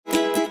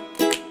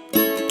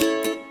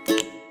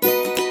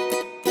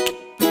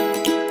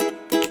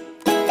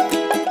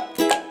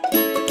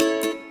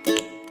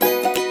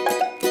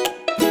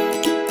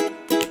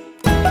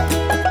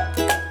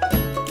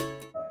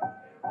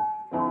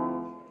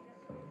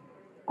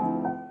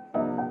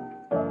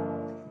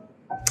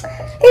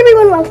Hey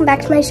everyone, welcome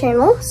back to my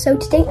channel. So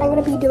today I'm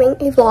going to be doing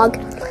a vlog.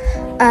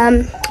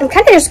 I'm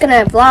kind of just going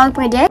to vlog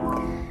my day.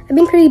 I've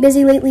been pretty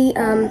busy lately.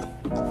 I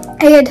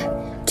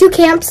had 2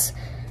 camps.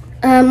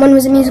 One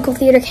was a musical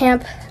theater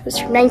camp. It was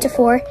from 9 to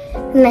 4.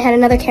 And then I had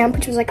another camp,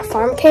 which was like a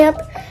farm camp,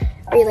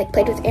 where you like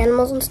played with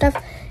animals and stuff.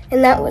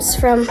 And that was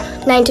from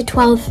 9 to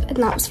 12,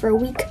 and that was for a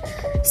week.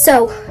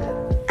 So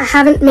I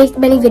haven't made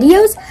many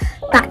videos,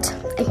 but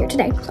I'm here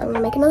today, so I'm going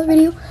to make another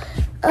video.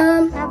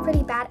 I have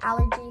pretty bad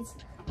allergies.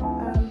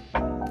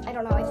 I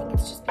don't know, I think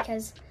it's just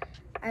because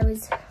I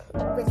was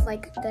with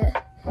like the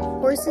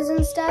horses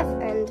and stuff,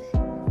 and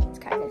it's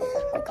kind of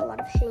like a lot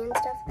of hay and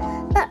stuff.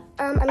 But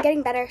I'm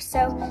getting better, so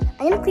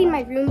I'm gonna clean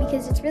my room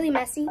because it's really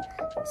messy.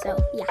 So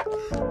yeah.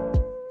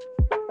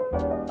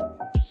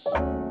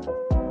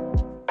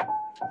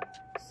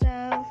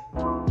 So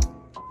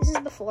this is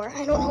before.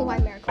 I don't know why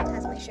Miracle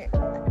has my shirt,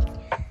 but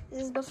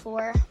this is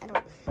before.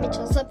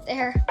 Mitchell's up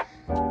there.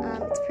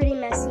 It's pretty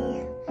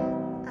messy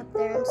up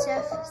there and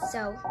stuff.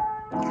 So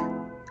yeah.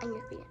 I'm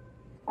gonna feed it.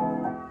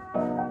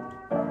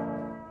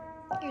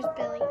 Here's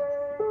Billy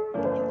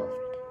and Wilfred.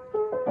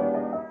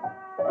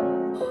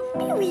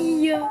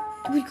 Billy!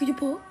 Doei goeie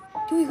po.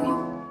 Doei goeie.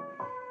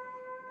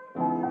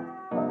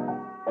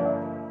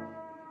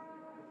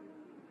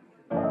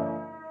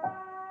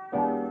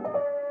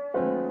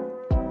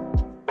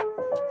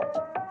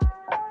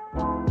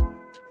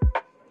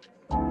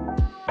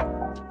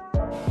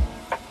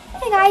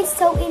 Hey guys,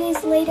 so it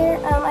is later.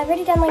 I've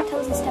already done my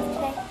toes and stuff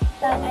today,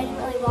 but I didn't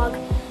really vlog.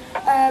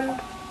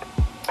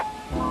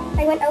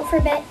 I went out for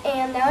a bit,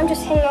 and now I'm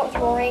just hanging out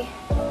with Rory.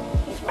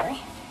 Here's Rory.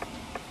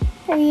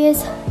 There he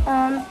is.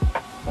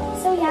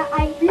 So yeah,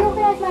 I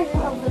reorganized my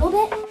room a little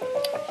bit.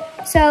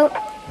 So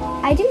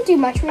I didn't do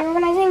much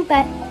reorganizing,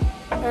 but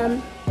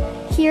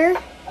here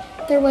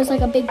there was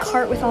like a big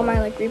cart with all my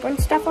like Reborn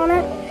stuff on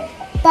it.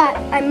 But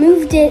I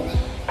moved it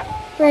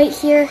right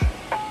here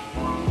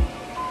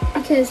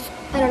because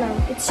I don't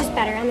know, it's just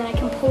better, and then I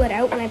can pull it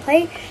out when I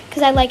play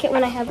because I like it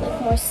when I have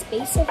like more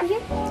space over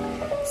here.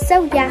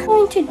 So yeah, I'm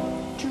going to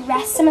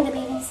dress some of the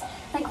babies.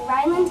 Like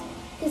Ryland,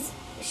 because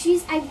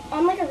I'm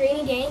on like a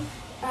rainy day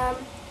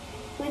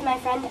with my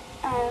friend.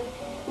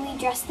 We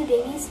dressed the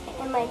babies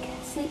in like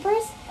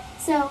sleepers.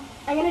 So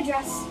I'm gonna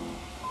dress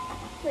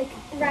like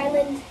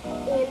Ryland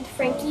and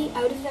Frankie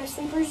out of their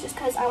sleepers just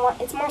because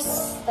it's more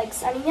like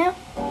sunny now,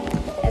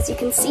 as you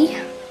can see.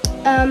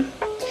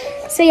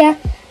 So yeah,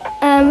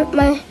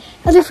 my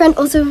other friend,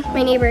 also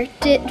my neighbor,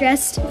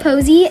 dressed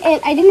Posey, and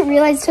I didn't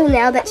realize till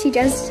now that she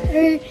dressed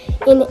her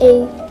in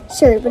a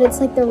shirt, but it's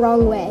like the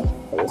wrong way.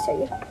 Let me show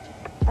you.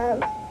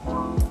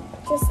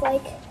 Just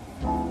like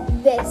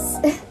this.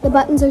 The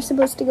buttons are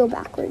supposed to go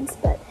backwards,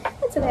 but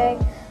that's okay.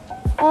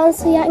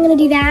 So yeah, I'm gonna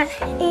do that.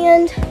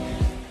 And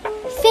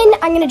Finn,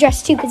 I'm gonna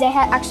dress too, because I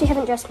actually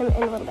haven't dressed him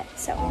in a little bit.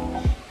 So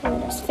I'm gonna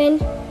dress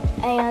Finn,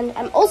 and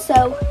I'm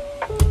also.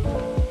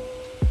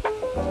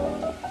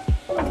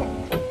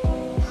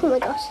 Oh my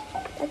gosh,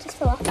 that just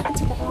fell off.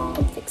 That's okay, I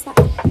can fix that.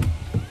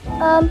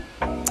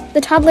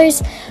 The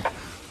toddlers,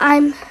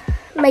 I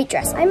might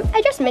dress.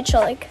 I dressed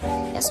Mitchell like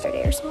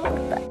yesterday or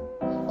something, but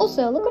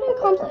also, look what I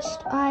accomplished.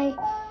 I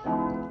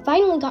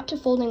finally got to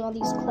folding all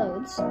these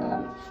clothes.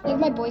 Like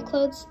my boy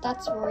clothes,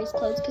 that's Rory's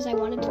clothes, because I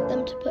wanted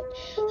them to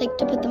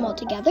put them all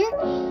together.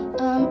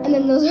 And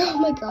then those are all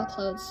my girl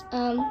clothes.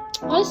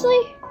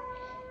 Honestly,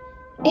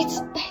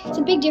 it's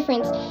a big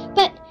difference,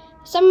 but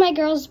some of my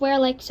girls wear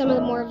like some of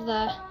the more of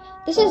the.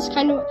 This is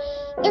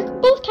they're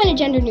both kind of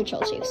gender neutral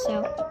too,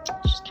 so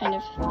it's just kind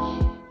of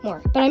more.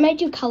 But I might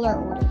do color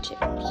order too,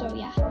 so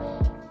yeah.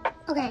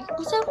 Okay,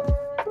 also,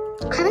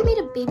 I haven't made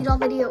a baby doll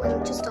video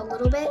in just a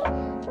little bit.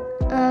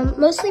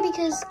 Mostly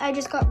because I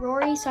just got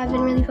Rory, so I've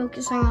been really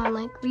focusing on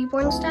like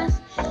Reborn stuff.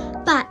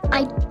 But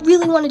I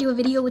really want to do a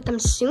video with them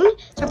soon,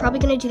 so I'm probably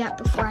going to do that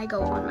before I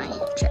go on my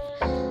trip.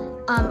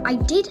 I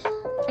did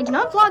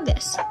not vlog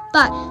this,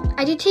 but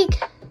I did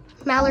take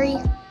Mallory,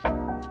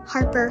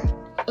 Harper,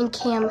 and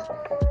Cam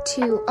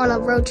on a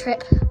road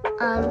trip.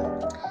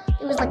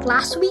 It was like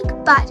last week,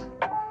 but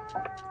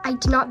I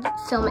did not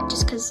film it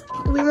just because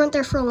we weren't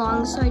there for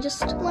long, so I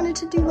just wanted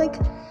to do like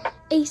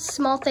a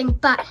small thing,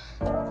 but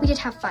we did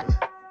have fun.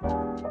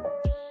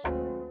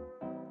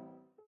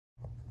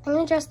 I'm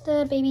gonna dress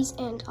the babies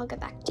and I'll get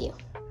back to you.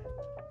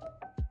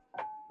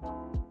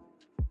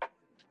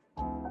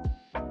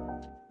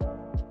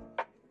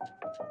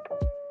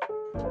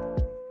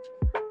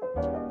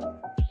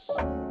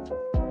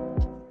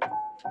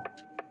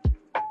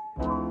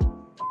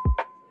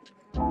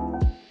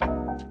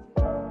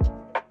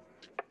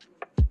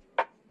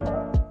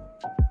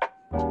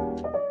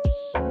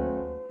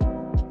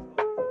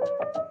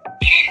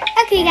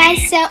 Okay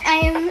guys, so I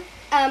am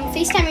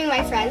FaceTiming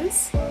my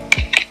friends.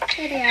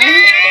 There they are.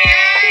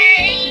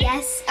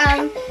 Yes,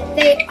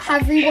 they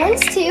have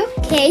Reborns too.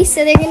 Okay,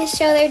 so they're gonna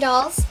show their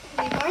dolls.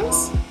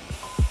 Reborns.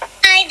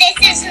 Hi, this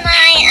is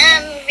my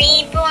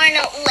Reborn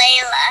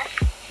Layla.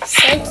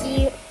 So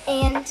cute.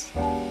 And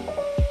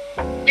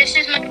this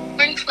is my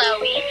Reborn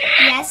Chloe.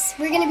 Yes,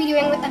 we're gonna be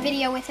doing a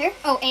video with her.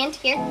 Oh, and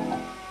here.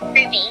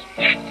 Ruby.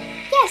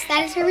 Yeah, yes,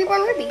 that is her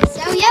reborn Ruby.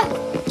 So yeah,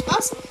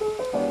 awesome.